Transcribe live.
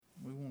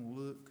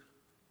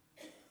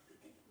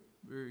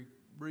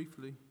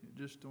briefly at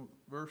just a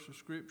verse of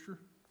Scripture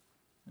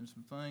and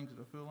some things that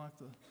I feel like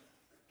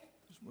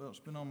it's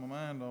been on my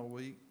mind all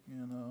week,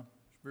 and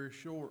it's very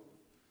short.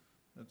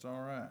 That's all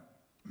right.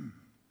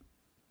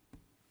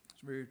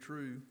 It's very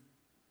true.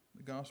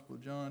 The Gospel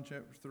of John,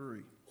 chapter 3.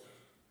 I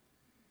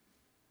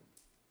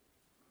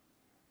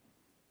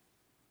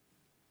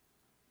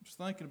was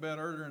thinking about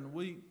earlier in the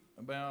week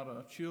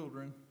about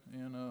children,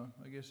 and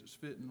I guess it's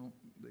fitting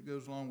that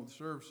goes along with the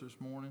service this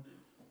morning,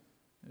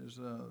 is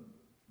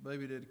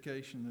baby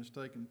dedication that's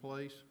taking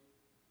place.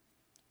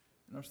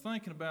 And I was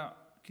thinking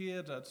about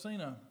kids. I'd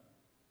seen a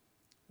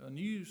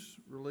news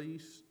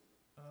release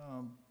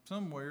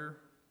somewhere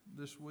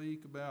this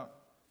week about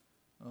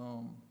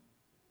a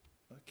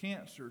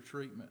cancer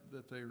treatment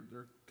that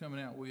they're coming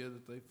out with,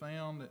 that they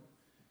found that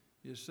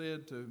is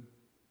said to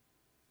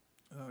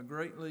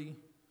greatly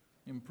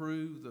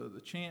improve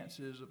the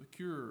chances of a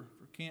cure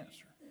for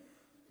cancer,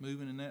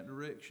 moving in that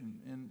direction.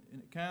 And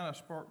it kind of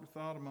sparked a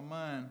thought in my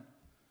mind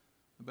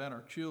about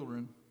our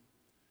children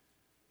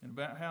and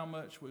about how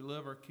much we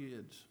love our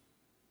kids.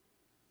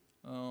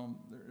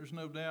 There's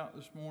no doubt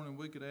this morning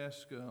we could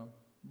ask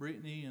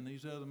Brittany and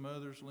these other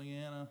mothers,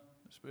 Leanna,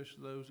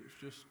 especially those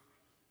that's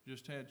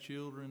just had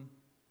children,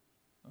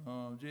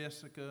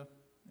 Jessica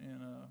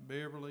and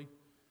Beverly,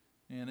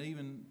 and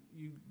even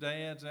you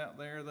dads out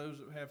there, those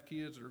that have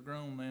kids that are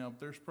grown now, but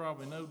there's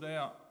probably no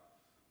doubt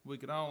we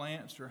could all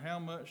answer, how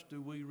much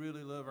do we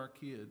really love our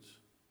kids?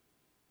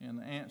 And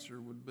the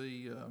answer would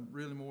be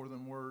really more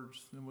than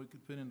words, than we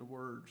could put into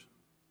words.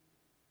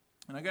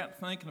 And I got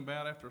thinking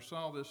about after I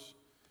saw this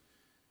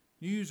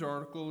news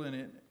article, and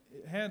it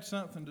had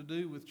something to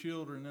do with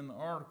children in the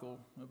article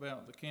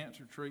about the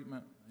cancer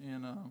treatment.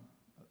 And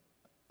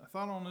I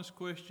thought on this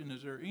question,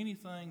 is there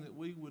anything that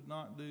we would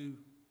not do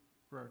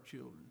for our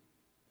children?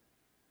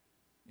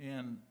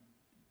 And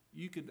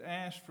you could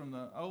ask from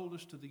the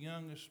oldest to the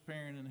youngest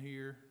parent in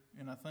here,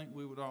 and I think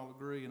we would all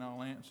agree and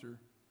all answer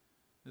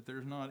that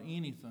there's not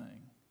anything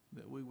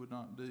that we would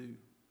not do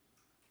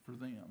for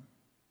them.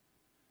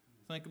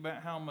 Think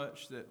about how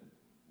much that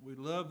we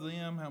love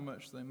them, how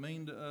much they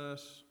mean to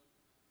us,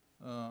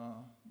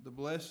 the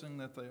blessing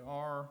that they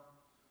are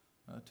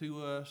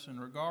to us,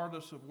 and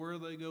regardless of where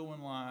they go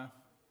in life,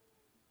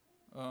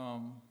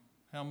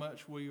 how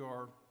much we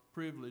are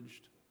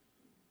privileged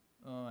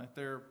at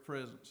their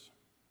presence.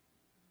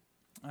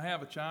 I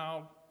have a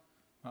child.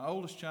 My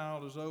oldest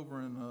child is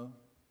over in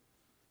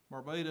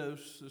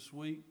Barbados this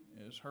week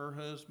as her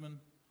husband,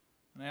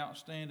 an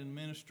outstanding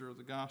minister of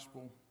the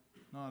gospel,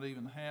 not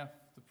even half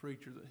the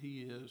preacher that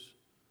he is,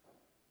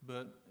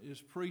 but is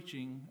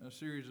preaching a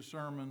series of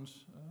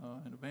sermons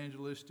in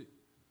evangelistic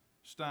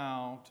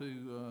style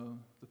to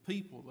the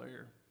people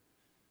there.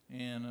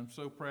 And I'm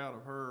so proud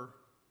of her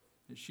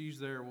that she's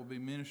there, will be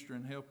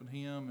ministering, helping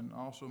him, and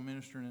also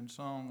ministering in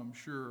song, I'm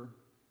sure.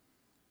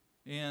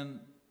 And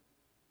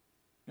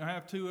I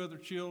have two other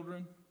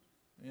children,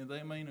 and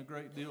they mean a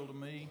great deal to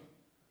me.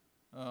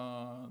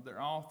 They're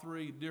all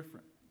three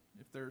different.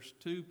 If there's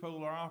two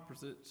polar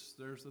opposites,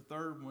 there's the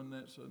third one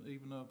that's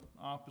even an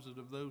opposite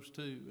of those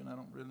two, and I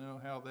don't really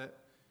know how that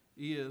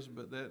is,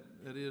 but that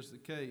is the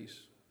case.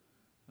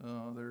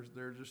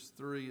 They're just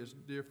three as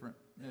different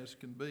as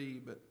can be,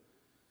 but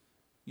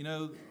you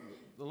know,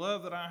 the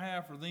love that I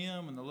have for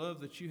them and the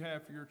love that you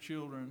have for your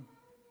children,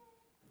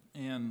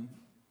 and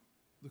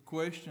the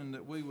question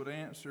that we would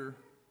answer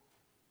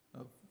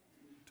of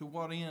to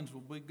what ends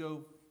will we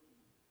go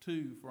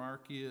to for our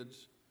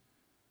kids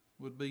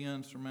would be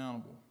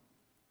unsurmountable.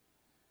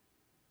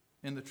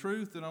 And the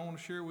truth that I want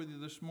to share with you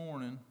this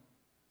morning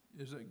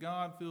is that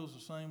God feels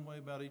the same way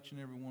about each and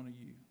every one of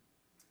you.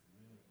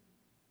 Amen.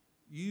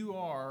 You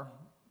are,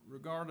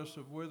 regardless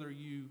of whether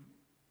you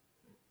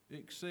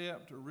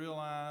accept or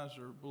realize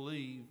or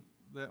believe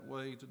that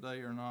way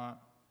today or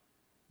not,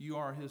 you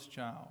are His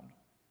child.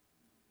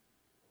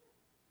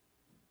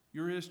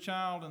 You're His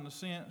child in the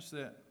sense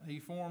that He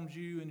formed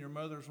you in your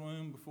mother's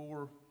womb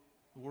before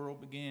the world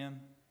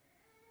began.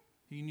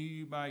 He knew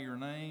you by your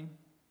name.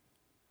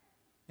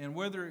 And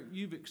whether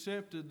you've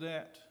accepted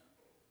that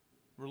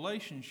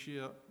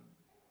relationship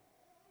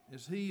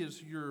as He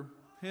is your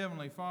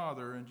Heavenly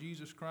Father and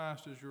Jesus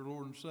Christ is your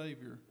Lord and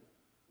Savior,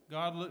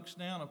 God looks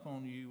down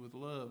upon you with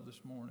love this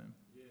morning.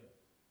 Yeah.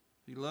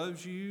 He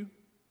loves you.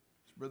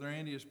 As Brother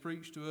Andy has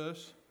preached to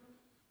us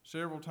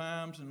several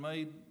times and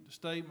made the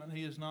statement,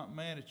 He is not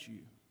mad at you,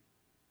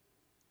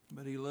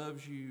 but He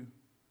loves you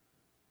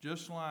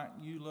just like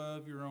you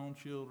love your own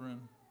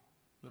children,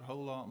 but a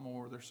whole lot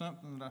more. There's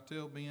something that I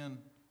tell Ben,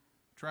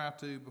 try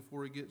to,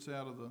 before he gets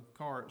out of the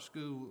car at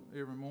school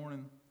every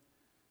morning.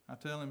 I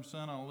tell him,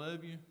 son, I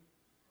love you,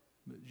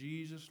 but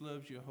Jesus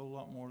loves you a whole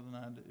lot more than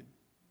I do.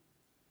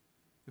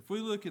 If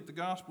we look at the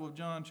Gospel of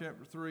John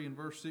chapter 3 and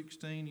verse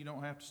 16, you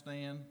don't have to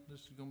stand.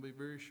 This is going to be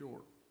very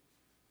short.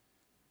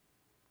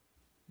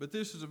 But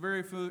this is a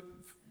very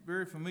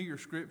familiar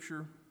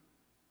scripture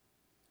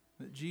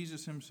that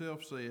Jesus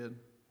Himself said,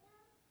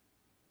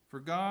 "For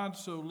God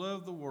so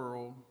loved the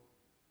world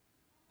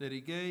that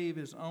He gave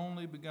His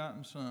only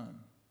begotten Son,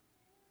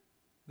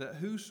 that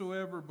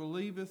whosoever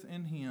believeth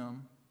in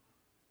him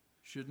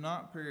should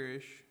not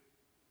perish,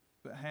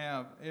 but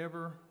have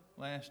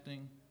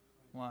everlasting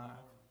life.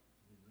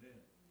 Amen.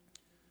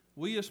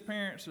 We as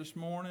parents this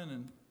morning,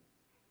 and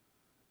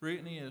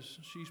Brittany, as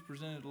she's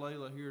presented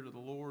Layla here to the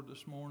Lord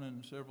this morning,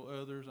 and several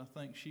others, I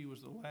think she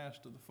was the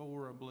last of the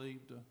four, I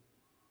believe, to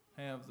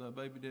have the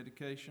baby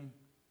dedication,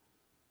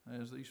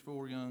 as these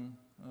four young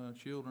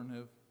children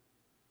have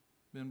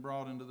been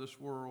brought into this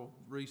world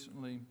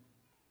recently.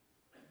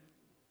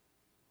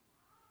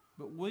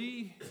 But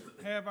we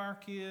have our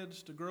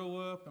kids to grow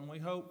up, and we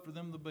hope for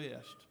them the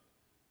best.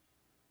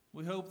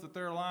 We hope that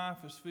their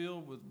life is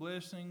filled with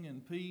blessing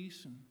and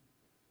peace, and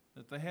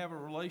that they have a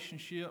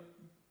relationship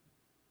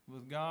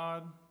with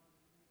God,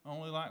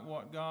 only like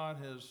what God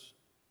has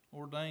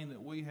ordained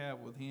that we have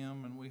with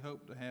Him, and we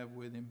hope to have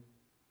with Him.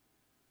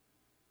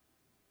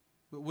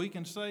 But we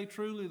can say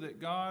truly that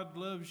God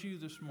loves you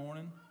this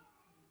morning,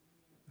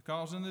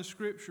 because in this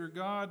scripture,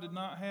 God did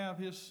not have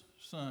His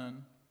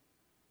Son,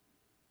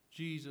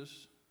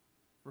 Jesus,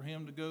 for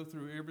Him to go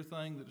through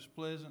everything that is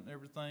pleasant,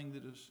 everything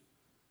that is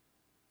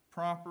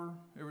proper,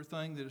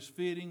 everything that is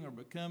fitting or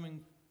becoming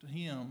to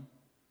Him.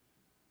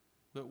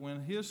 But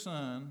when His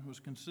Son was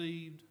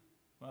conceived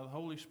by the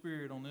Holy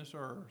Spirit on this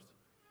earth,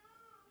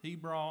 He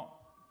brought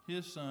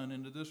His Son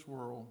into this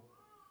world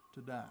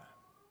to die.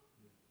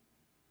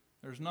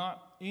 There's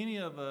not any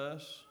of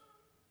us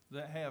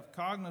that have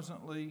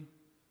cognizantly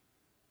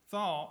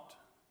thought,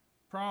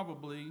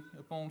 probably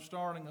upon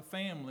starting a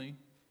family,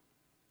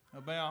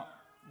 about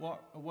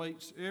what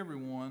awaits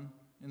everyone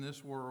in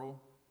this world,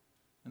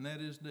 and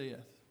that is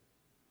death.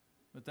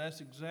 But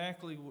that's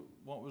exactly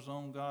what was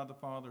on God the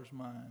Father's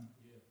mind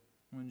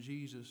when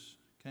Jesus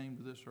came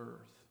to this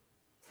earth.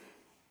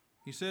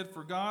 He said,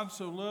 "For God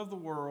so loved the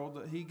world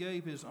that He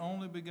gave His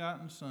only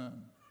begotten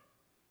Son,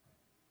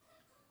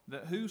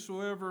 that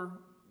whosoever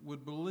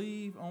would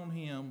believe on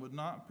Him would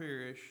not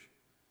perish,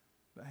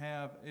 but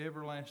have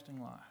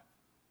everlasting life."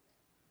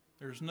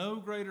 There's no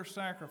greater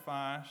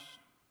sacrifice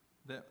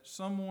that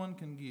someone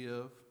can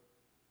give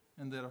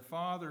and that a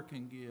father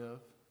can give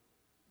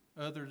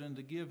other than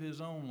to give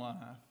his own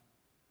life,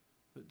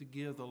 but to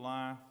give the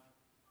life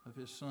of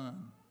his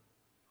Son.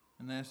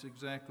 And that's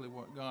exactly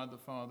what God the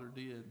Father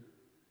did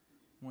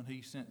when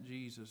He sent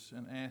Jesus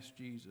and asked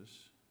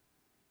Jesus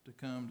to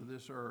come to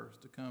this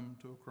earth, to come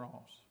to a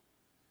cross.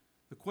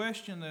 The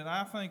question that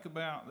I think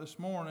about this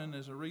morning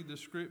as I read this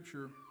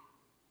scripture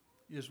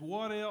is,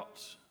 what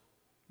else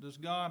does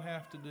God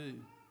have to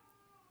do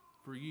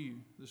for you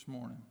this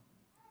morning?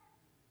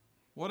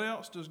 What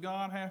else does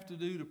God have to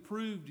do to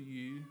prove to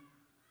you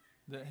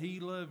that He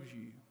loves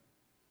you?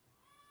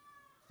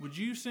 Would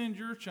you send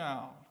your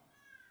child,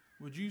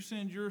 would you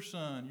send your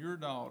son, your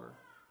daughter,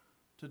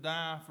 to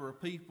die for a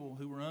people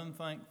who were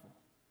unthankful,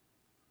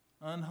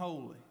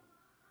 unholy,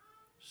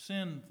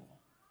 sinful,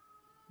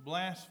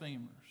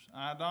 blasphemers,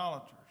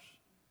 idolaters,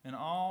 and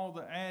all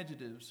the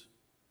adjectives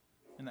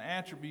and the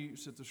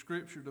attributes that the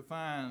Scripture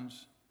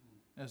defines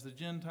as the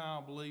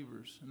Gentile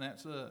believers, and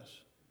that's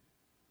us?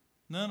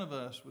 None of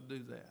us would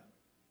do that.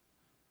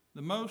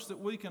 The most that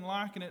we can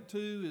liken it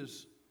to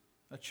is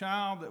a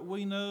child that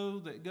we know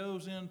that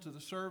goes into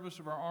the service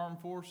of our armed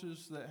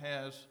forces that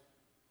has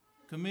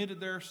committed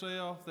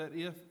theirself that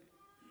if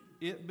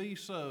it be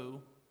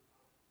so,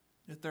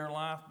 that their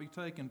life be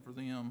taken for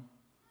them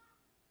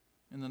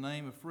in the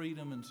name of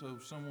freedom, and so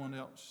someone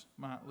else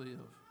might live.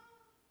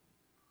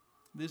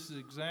 This is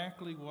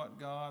exactly what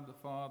God the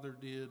Father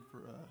did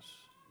for us.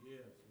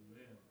 Yes,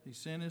 amen. He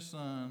sent His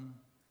Son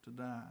to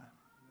die.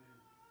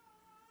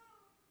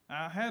 Amen.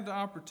 I had the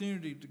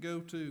opportunity to go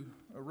to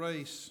a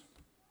race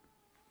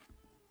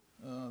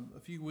a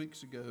few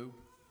weeks ago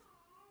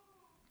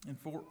in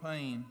Fort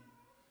Payne.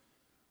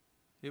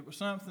 It was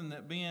something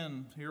that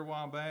Ben, here a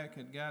while back,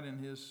 had got in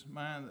his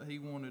mind that he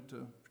wanted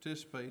to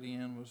participate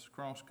in, was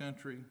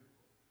cross-country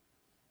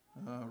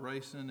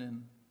racing,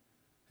 and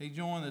he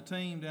joined the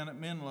team down at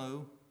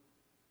Menlo.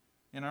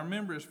 And I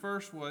remember his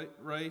first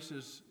race,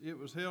 as it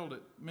was held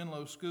at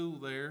Menlo School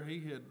there.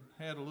 He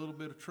had a little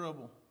bit of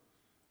trouble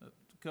a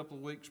couple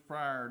of weeks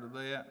prior to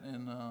that,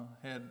 and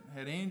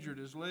had injured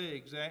his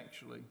legs,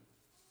 actually,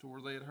 to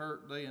where they had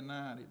hurt day and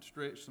night. He'd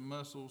stretched some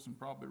muscles and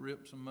probably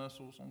ripped some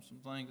muscles on some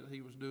things that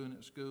he was doing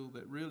at school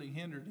that really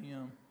hindered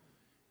him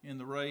in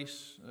the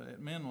race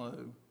at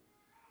Menlo.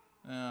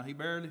 He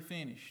barely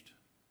finished.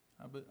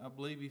 I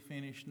believe he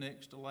finished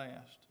next to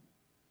last.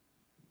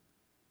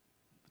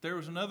 But there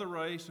was another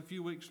race a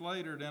few weeks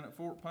later down at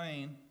Fort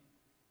Payne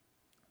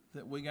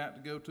that we got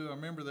to go to. I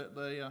remember that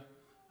day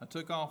I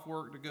took off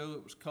work to go.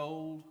 It was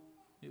cold.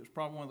 It was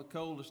probably one of the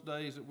coldest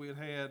days that we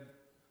had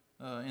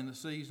in the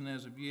season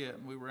as of yet,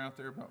 and we were out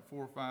there about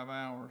 4 or 5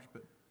 hours.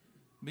 But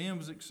Ben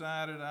was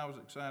excited. I was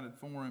excited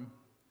for him.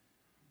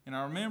 And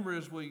I remember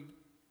as we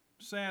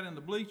sat in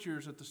the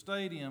bleachers at the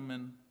stadium,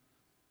 and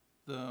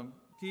the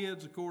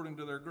kids, according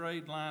to their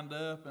grade, lined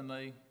up, and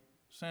they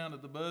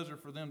sounded the buzzer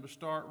for them to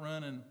start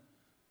running.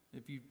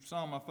 If you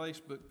saw my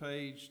Facebook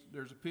page,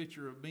 there's a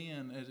picture of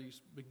Ben as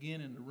he's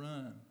beginning to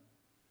run.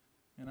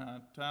 And I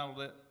titled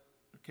that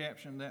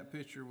caption of that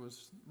picture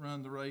was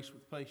 "Run the race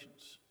with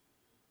patience"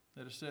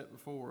 that is set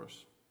before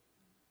us.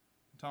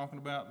 Talking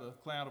about the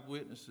cloud of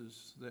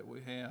witnesses that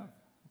we have.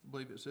 I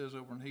believe it says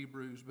over in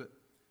Hebrews. But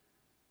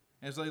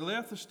as they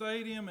left the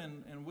stadium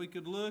and we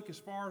could look as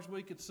far as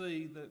we could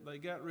see, that they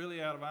got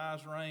really out of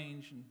eyes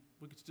range, and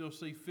we could still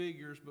see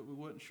figures, but we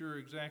wasn't sure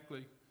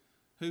exactly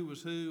who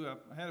was who.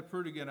 I had a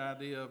pretty good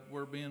idea of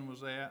where Ben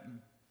was at. And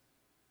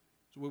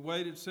so we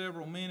waited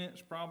several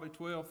minutes, probably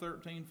 12,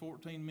 13,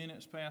 14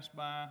 minutes passed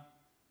by.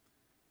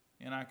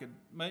 And I could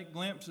make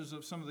glimpses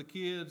of some of the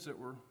kids that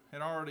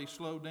had already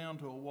slowed down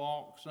to a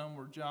walk. Some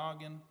were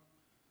jogging.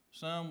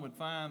 Some would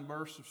find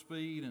bursts of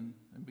speed and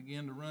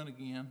begin to run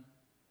again.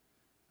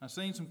 I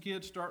seen some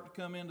kids start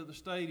to come into the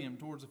stadium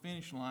towards the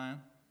finish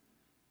line.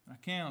 I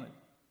counted.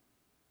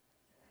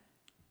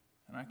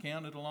 And I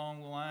counted along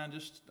the line.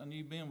 I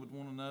knew Ben would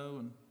want to know.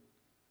 And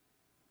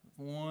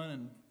 1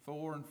 and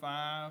 4 and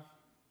 5,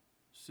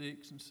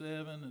 6 and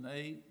 7 and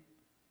 8,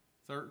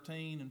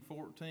 13 and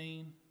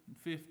 14 and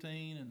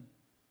 15. And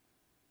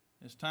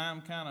as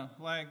time kind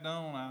of lagged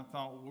on, I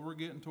thought, well, we're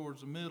getting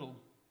towards the middle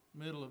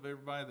of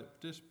everybody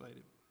that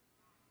participated.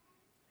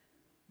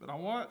 But I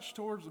watched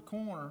towards the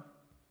corner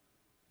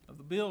of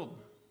the building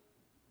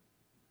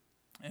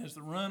as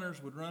the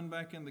runners would run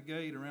back in the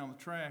gate around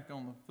the track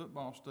on the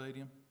football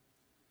stadium.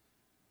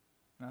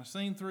 And I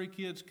seen 3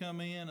 kids come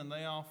in, and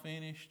they all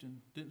finished and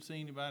didn't see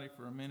anybody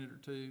for a minute or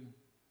two.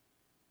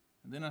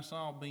 And then I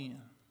saw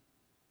Ben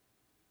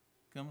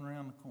coming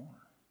around the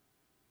corner.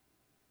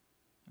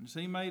 And as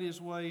he made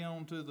his way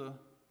onto the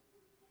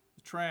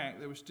track,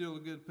 there was still a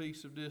good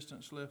piece of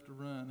distance left to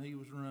run. He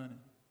was running.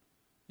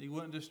 He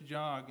wasn't just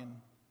jogging.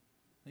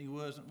 He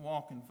wasn't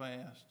walking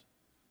fast.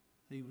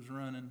 He was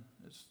running.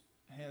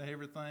 Had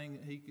everything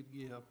that he could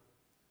give.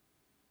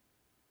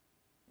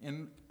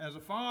 And as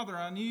a father,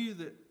 I knew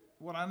that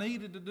what I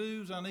needed to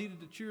do is I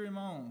needed to cheer him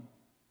on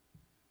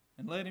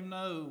and let him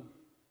know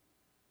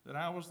that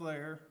I was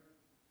there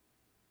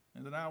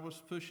and that I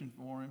was pushing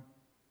for him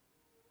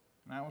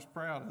and I was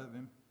proud of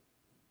him.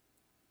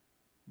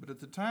 But at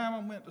the time I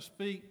went to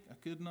speak, I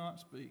could not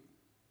speak.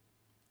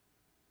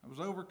 I was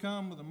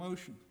overcome with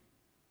emotion.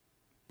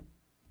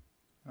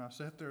 And I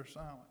sat there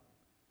silent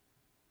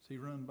as he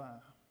run by.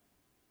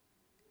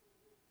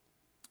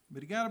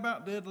 But he got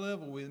about dead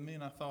level with me,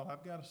 and I thought,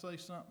 I've got to say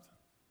something.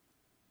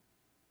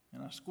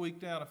 And I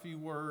squeaked out a few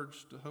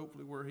words to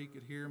hopefully where he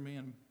could hear me.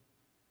 And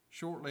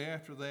shortly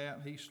after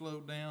that, he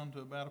slowed down to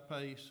about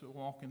a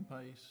walking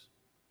pace.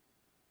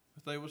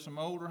 But there were some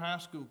older high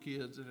school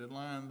kids that had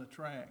lined the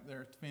track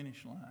there at the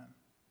finish line.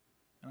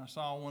 And I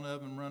saw one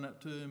of them run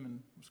up to him and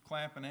was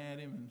clapping at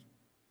him and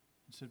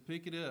said,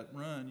 "Pick it up,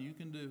 run, you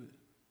can do it."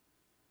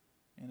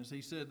 And as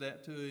he said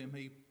that to him,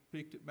 he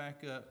picked it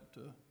back up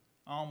to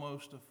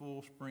almost a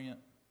full sprint.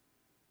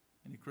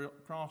 And he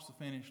crossed the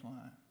finish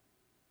line.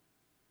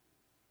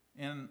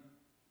 And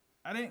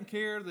I didn't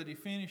care that he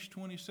finished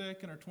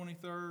 22nd or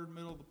 23rd,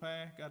 middle of the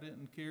pack. I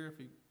didn't care if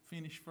he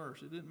finished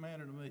first. It didn't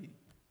matter to me.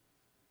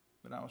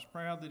 But I was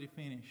proud that he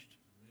finished.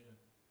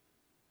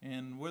 Amen.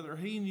 And whether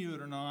he knew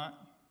it or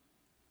not,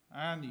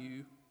 I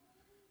knew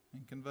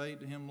and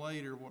conveyed to him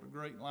later what a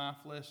great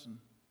life lesson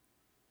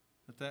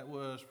that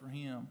was for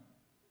him.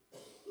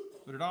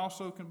 But it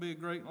also can be a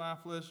great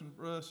life lesson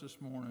for us this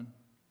morning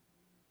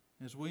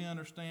as we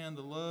understand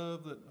the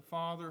love that a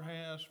father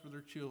has for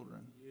their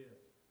children. Yeah.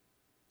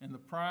 And the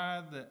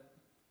pride that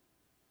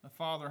a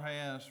father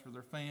has for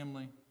their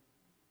family.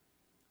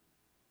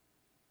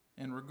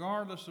 And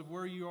regardless of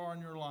where you are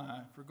in your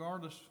life,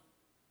 regardless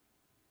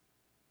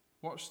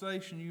what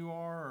station you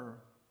are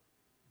or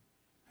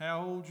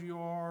how old you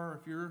are,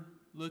 if you're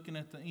looking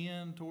at the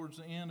end, towards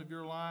the end of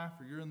your life,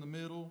 or you're in the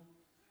middle,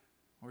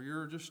 or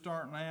you're just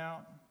starting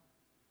out,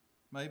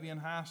 maybe in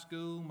high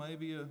school,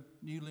 maybe a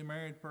newly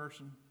married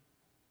person,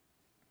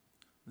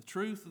 the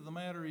truth of the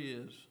matter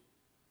is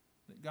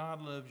that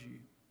God loves you.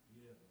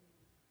 Yeah.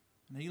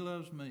 And He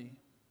loves me.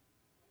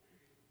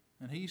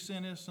 And He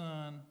sent His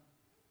Son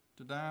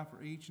to die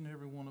for each and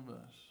every one of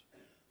us.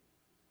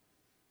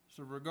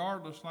 So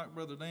regardless, like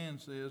Brother Dan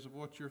says, of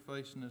what you're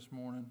facing this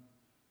morning,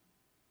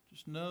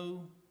 just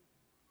know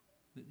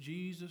that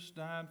Jesus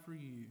died for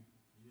you.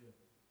 Yeah.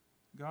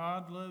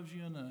 God loves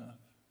you enough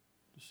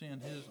to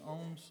send His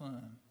own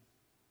Son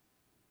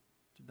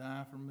to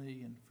die for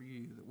me and for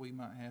you that we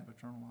might have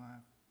eternal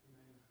life.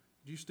 Amen.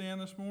 Would you stand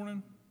this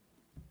morning?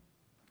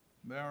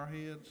 Bow our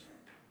heads.